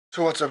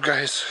So what's up,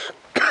 guys?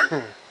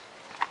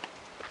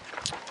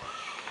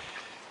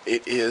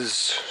 It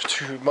is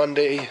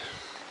Monday,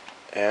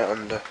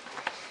 and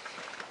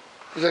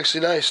it's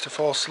actually nice to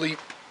fall asleep.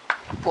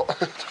 Well,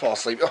 to fall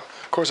asleep. Oh,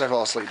 of course I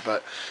fall asleep,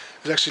 but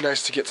it's actually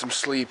nice to get some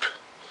sleep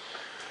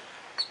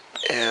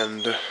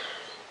and,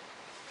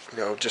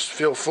 just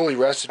feel fully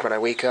rested when I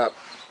wake up,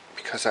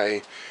 because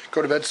I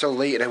go to bed so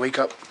late and I wake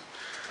up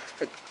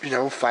at,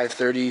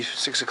 5:30,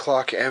 6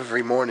 o'clock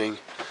every morning.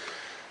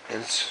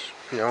 And it's,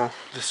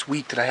 this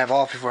week that I have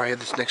off before I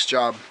have this next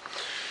job,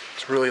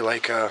 it's really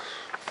like body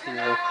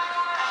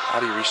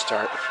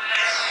restart.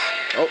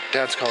 Oh,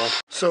 Dad's calling.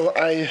 So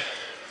I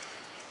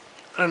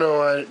don't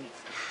know, it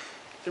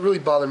really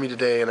bothered me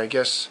today, and I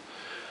guess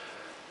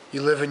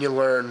you live and you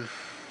learn,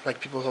 like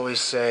people always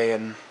say,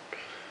 and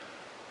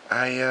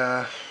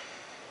I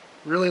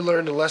really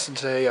learned a lesson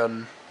today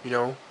on,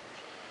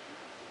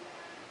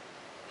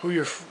 who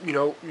you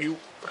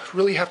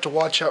really have to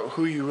watch out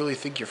who you really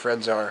think your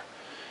friends are,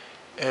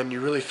 and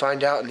you really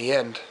find out in the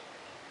end.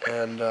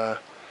 And I'm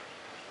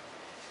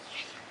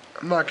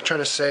not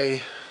trying to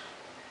say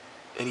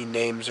any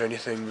names or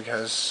anything,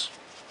 because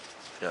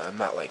I'm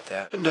not like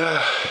that. And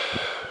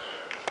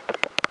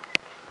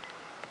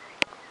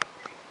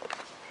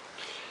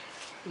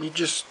you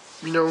just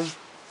you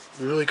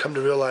really come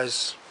to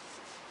realize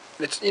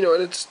it's and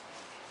it's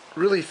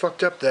really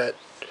fucked up that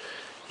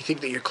you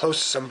think that you're close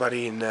to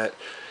somebody, and that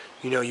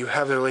you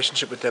have a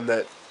relationship with them,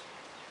 that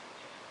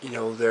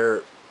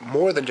they're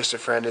more than just a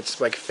friend.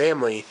 It's like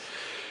family,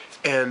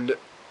 and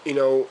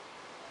you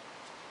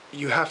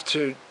have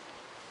to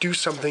do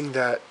something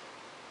that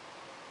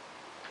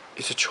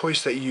it's a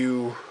choice that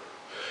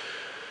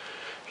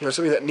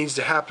something that needs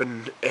to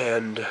happen,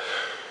 and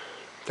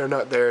they're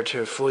not there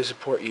to fully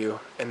support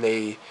you, and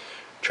they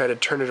try to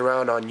turn it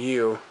around on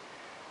you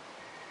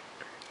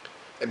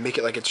and make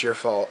it like it's your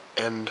fault.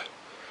 And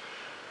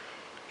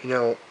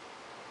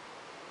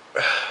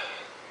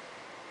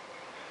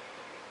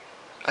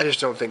I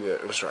just don't think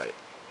that it was right.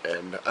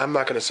 And I'm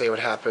not going to say what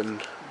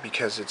happened,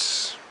 because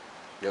it's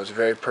it's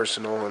very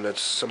personal, and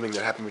it's something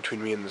that happened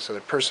between me and this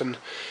other person,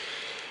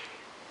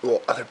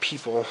 well, other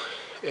people,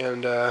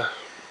 and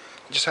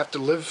just have to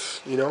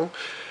live,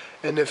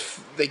 and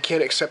if they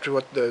can't accept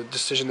what the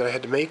decision that I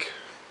had to make,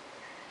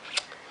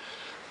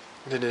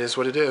 then it is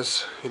what it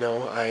is.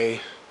 I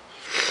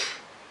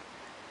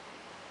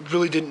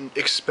really didn't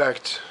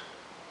expect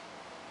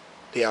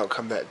the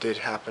outcome that did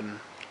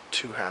happen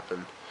to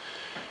happen,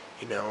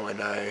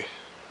 and I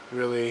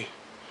really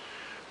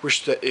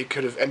wish that it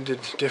could have ended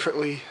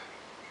differently,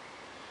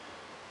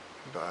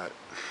 but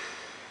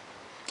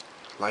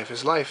life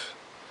is life.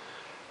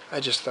 I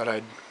just thought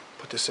I'd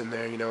put this in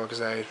there,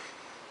 because I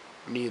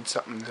needed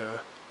something to,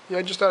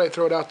 I just thought I'd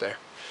throw it out there.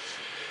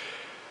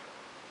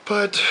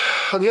 But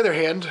on the other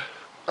hand,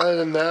 other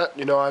than that,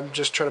 I'm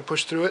just trying to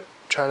push through it,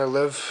 trying to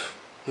live.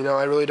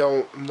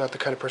 I'm not the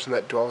kind of person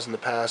that dwells in the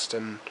past,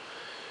 and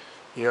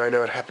I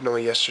know it happened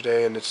only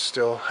yesterday, and it's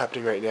still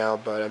happening right now,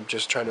 but I'm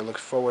just trying to look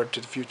forward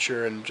to the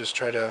future, and just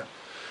try to,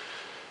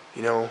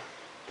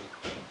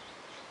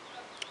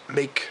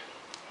 make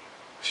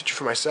a future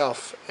for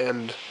myself,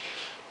 and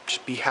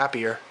just be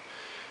happier.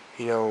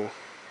 I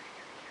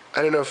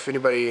don't know if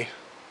anybody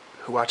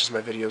who watches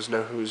my videos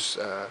know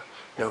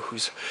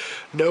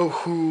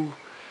who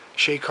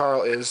Shay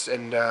Carl is,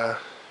 and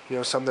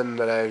something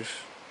that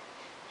I've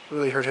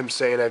really heard him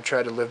say, and I've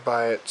tried to live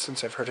by it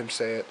since I've heard him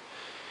say it,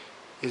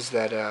 is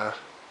that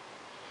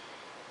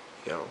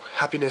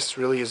happiness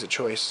really is a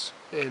choice,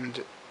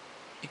 and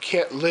you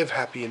can't live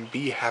happy and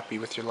be happy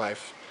with your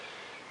life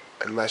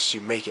unless you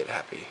make it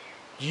happy.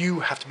 You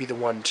have to be the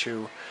one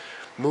to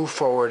move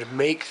forward,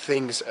 make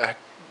things,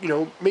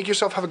 make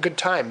yourself have a good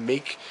time,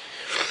 make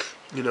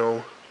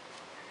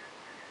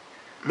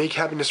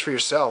happiness for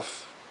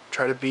yourself.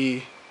 Try to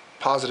be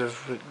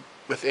positive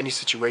with any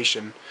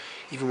situation,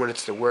 even when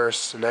it's the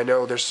worst. And I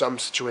know there's some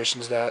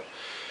situations that,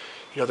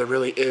 there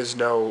really is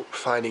no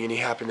finding any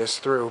happiness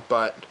through,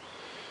 but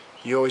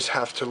you always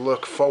have to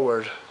look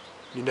forward.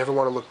 You never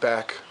want to look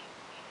back.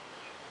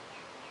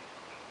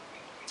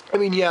 I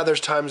mean, yeah, there's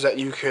times that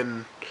you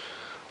can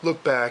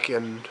look back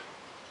and,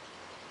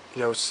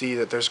 see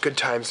that there's good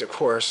times, of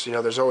course.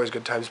 There's always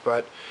good times,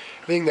 but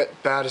everything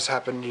that bad has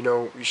happened,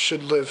 you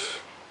should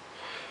live.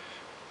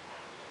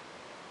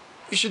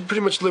 You should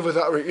pretty much live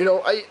without,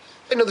 I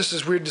know this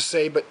is weird to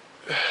say, but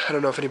I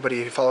don't know if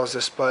anybody follows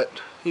this,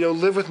 but,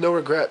 live with no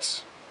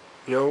regrets.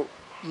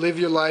 Live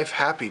your life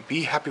happy.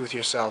 Be happy with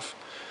yourself.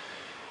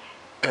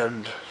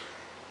 And,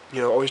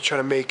 always try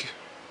to make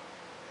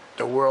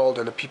the world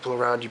and the people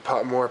around you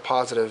more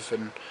positive.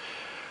 And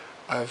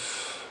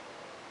I've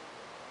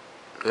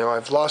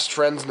lost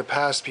friends in the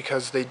past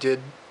because they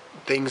did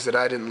things that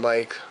I didn't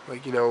like,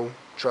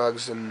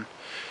 drugs and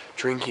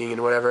drinking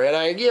and whatever. And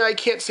I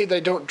can't say that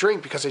I don't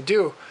drink, because I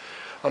do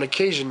on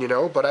occasion,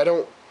 but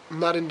I'm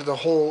not into the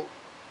whole,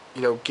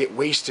 get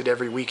wasted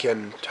every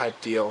weekend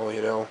type deal,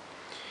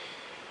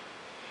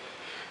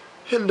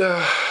 And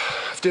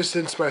I've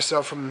distanced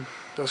myself from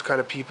those kind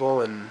of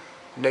people and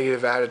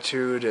negative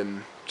attitude,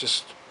 and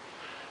just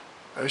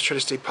I always try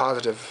to stay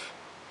positive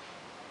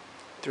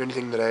through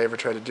anything that I ever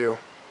try to do.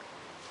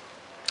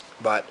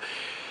 But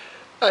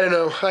I don't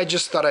know, I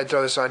just thought I'd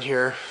throw this on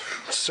here.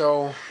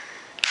 So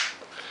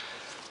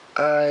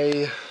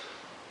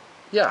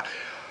yeah.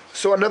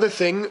 So another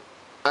thing,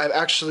 I've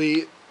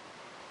actually,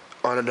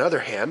 on another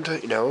hand,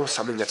 you know,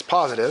 something that's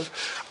positive,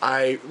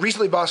 I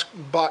recently bought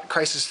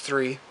Crysis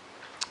 3,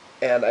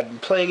 and I've been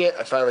playing it.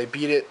 I finally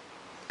beat it,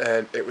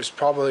 and it was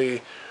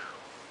probably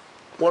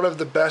one of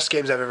the best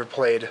games I've ever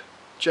played.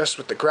 Just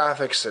with the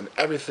graphics and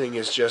everything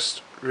is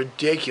just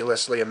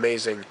ridiculously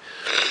amazing.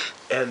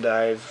 And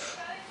I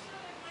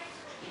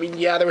mean,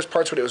 yeah, there was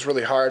parts when it was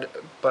really hard,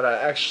 but I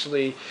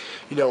actually,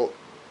 you know,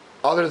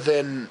 other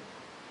than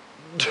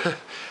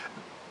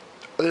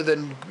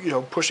you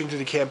know, pushing through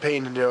the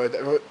campaign, you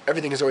know,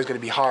 everything is always going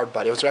to be hard,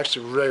 but it was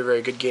actually a very,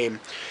 very good game.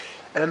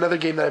 And another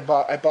game that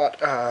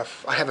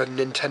I have a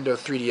Nintendo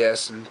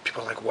 3DS, and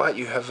people are like, what,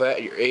 you have that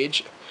at your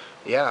age?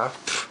 Yeah,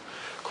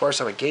 of course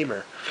I'm a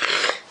gamer.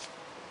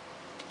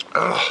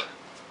 Ugh,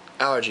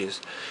 allergies.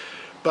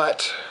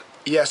 But,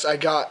 yes, I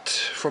got,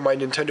 for my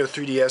Nintendo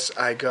 3DS,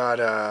 I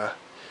got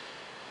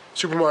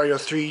Super Mario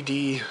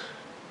 3D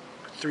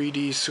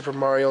Super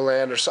Mario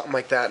Land or something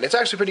like that. And it's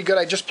actually pretty good.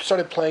 I just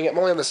started playing it. I'm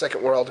only on the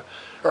second world,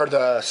 or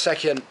the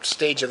second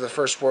stage of the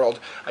first world.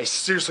 I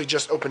seriously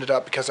just opened it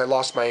up because I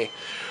lost my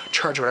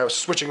charger when I was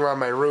switching around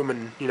my room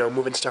and, you know,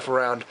 moving stuff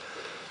around.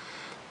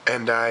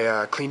 And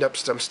I cleaned up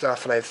some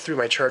stuff and I threw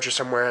my charger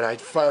somewhere, and I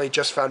finally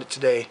just found it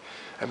today.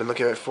 I've been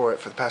looking for it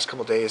for the past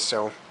couple days,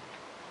 so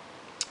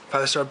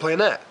finally started playing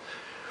that.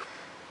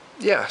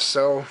 Yeah,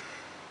 so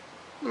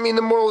I mean,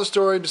 the moral of the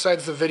story,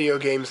 besides the video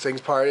games things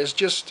part, is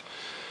just,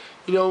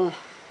 you know,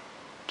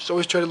 just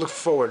always try to look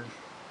forward.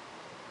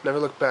 Never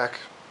look back.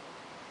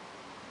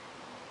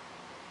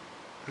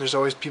 There's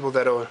always people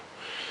that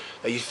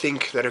you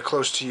think that are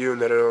close to you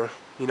and that are,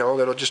 you know,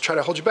 that'll just try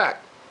to hold you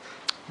back.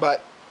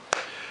 But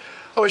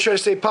always try to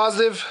stay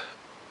positive,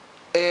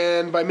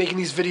 and by making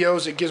these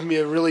videos, it gives me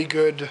a really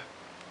good,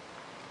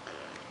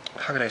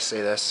 how can I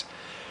say this?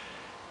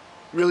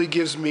 Really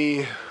gives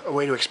me a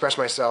way to express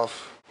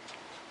myself.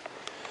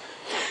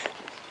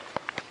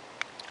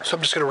 So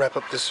I'm just going to wrap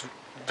up this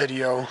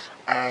video.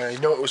 I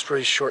know it was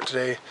pretty short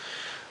today.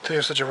 Today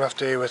was such a rough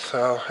day with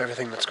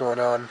everything that's going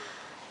on.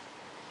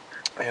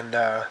 And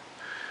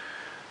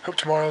hope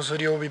tomorrow's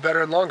video will be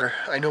better and longer.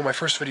 I know my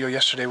first video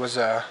yesterday was,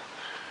 I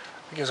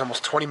think it was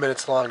almost 20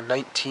 minutes long,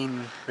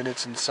 19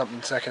 minutes and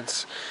something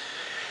seconds.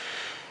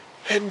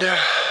 And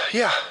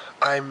yeah,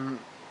 I'm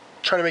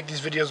trying to make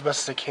these videos as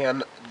best as I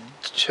can.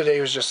 Today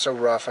was just so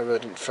rough. I really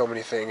didn't film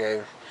anything.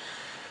 I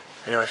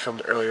know I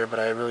filmed earlier, but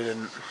I really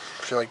didn't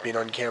feel like being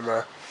on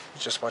camera.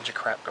 It's just a bunch of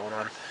crap going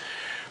on.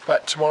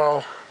 But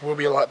tomorrow will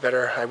be a lot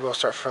better. I will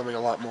start filming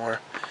a lot more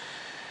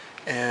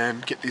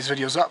and get these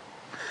videos up.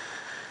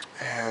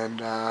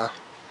 And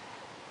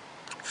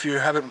if you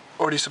haven't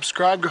already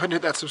subscribed, go ahead and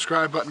hit that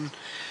subscribe button.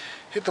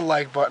 Hit the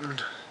like button.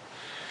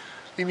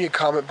 Leave me a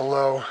comment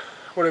below.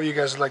 Whatever you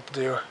guys would like to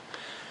do.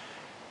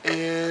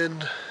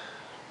 And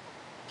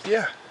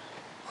yeah,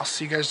 I'll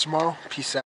see you guys tomorrow. Peace out.